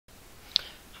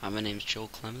Hi, my name is Joel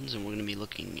Clemens, and we're going to be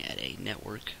looking at a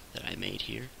network that I made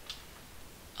here.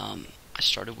 I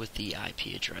started with the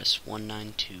IP address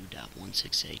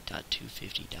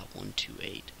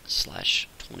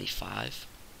 192.168.250.128/25.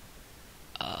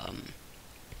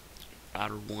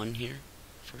 Router 1 here.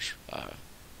 First, our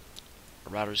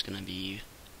router is going to be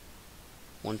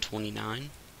 129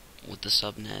 with the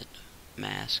subnet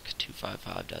mask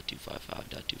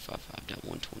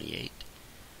 255.255.255.128.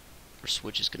 Our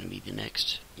switch is going to be the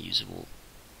next usable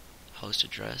host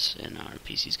address, and our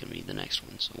PC is going to be the next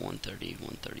one, so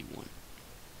 130.131.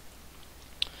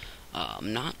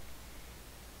 I'm not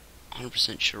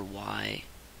 100% sure why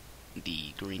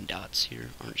the green dots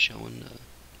here aren't showing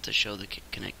to show the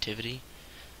connectivity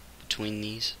between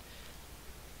these.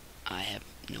 I have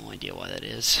no idea why that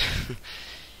is.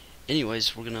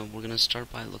 Anyways, we're gonna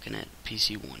start by looking at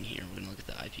PC1 here. We're gonna look at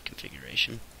the IP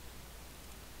configuration.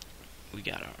 We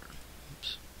got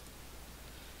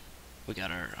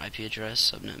our IP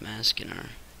address, subnet mask, and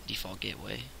our default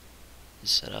gateway is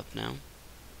set up now.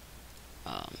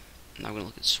 Now we're going to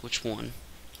look at switch 1.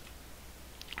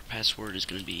 Our password is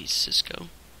going to be Cisco,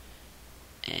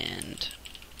 and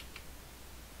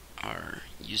our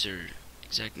user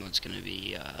exact mode is going to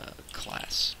be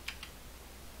class.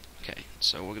 Okay,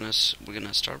 so we're gonna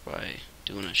start by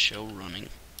doing a show running,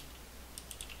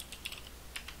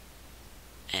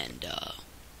 and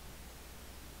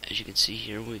as you can see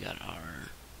here, we got our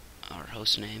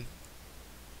host name,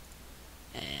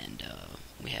 and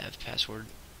we have password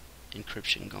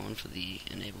encryption going for the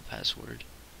enable password.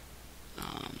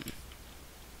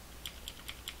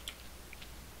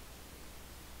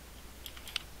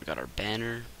 We got our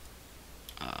banner,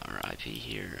 our IP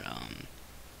here.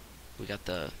 We got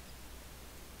the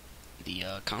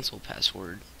console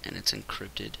password, and it's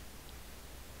encrypted,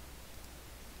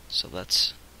 so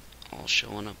that's all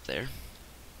showing up there.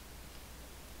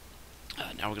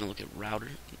 Now we're going to look at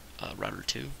router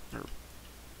 2, or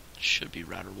should be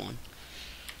router 1.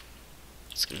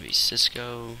 It's going to be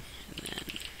Cisco, and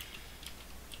then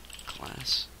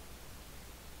class.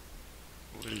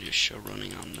 We're going to do a show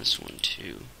running on this one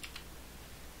too.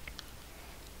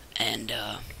 And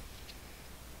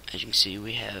as you can see,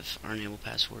 we have our enable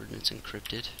password, and it's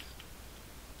encrypted.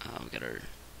 We got our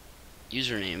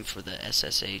username for the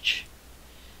SSH,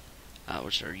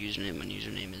 which is our username. My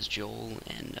username is Joel,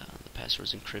 and the password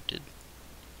is encrypted.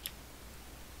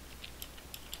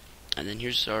 And then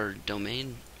here's our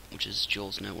domain, which is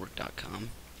joelsnetwork.com.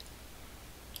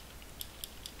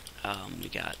 We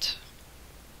got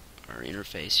our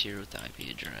interface here with the IP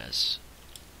address.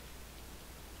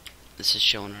 This is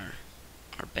showing our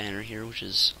banner here, which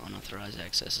is unauthorized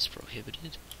access is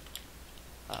prohibited.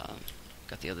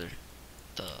 Got the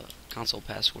console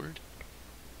password.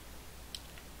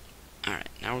 Alright,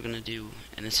 now we're going to do,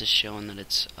 and this is showing that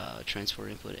it's transfer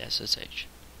input SSH.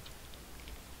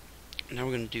 Now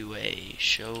we're going to do a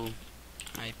show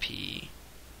IP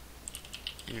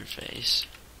interface.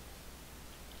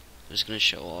 I'm just going to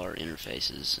show all our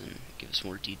interfaces and give us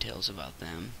more details about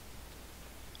them.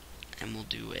 And we'll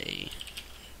do a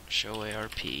show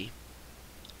ARP, which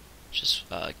just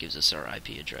gives us our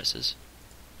IP addresses.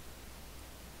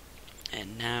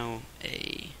 And now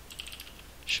a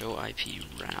show IP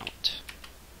route.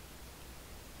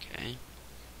 Okay.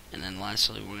 And then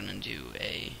lastly, we're going to do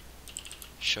a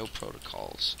show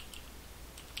protocols.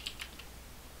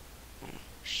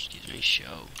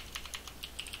 Show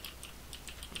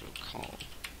protocol.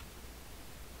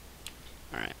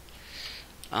 Alright.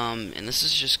 And this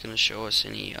is just going to show us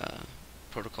any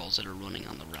protocols that are running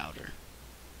on the router.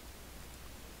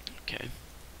 Okay.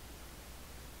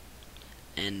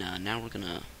 And now we're going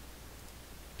to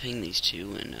ping these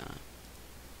two and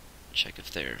check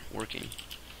if they're working.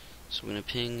 So we're going to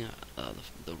ping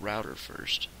the router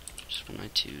first. Just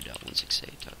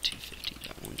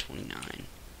 192.168.250.129.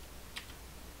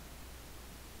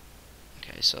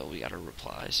 Okay, so we got our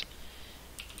replies.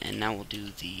 And now we'll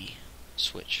do the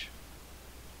switch.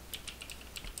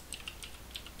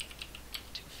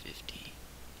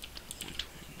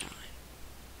 250.129.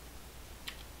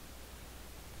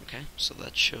 Okay, so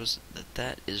that shows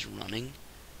that is running.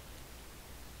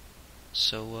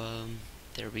 So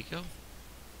there we go.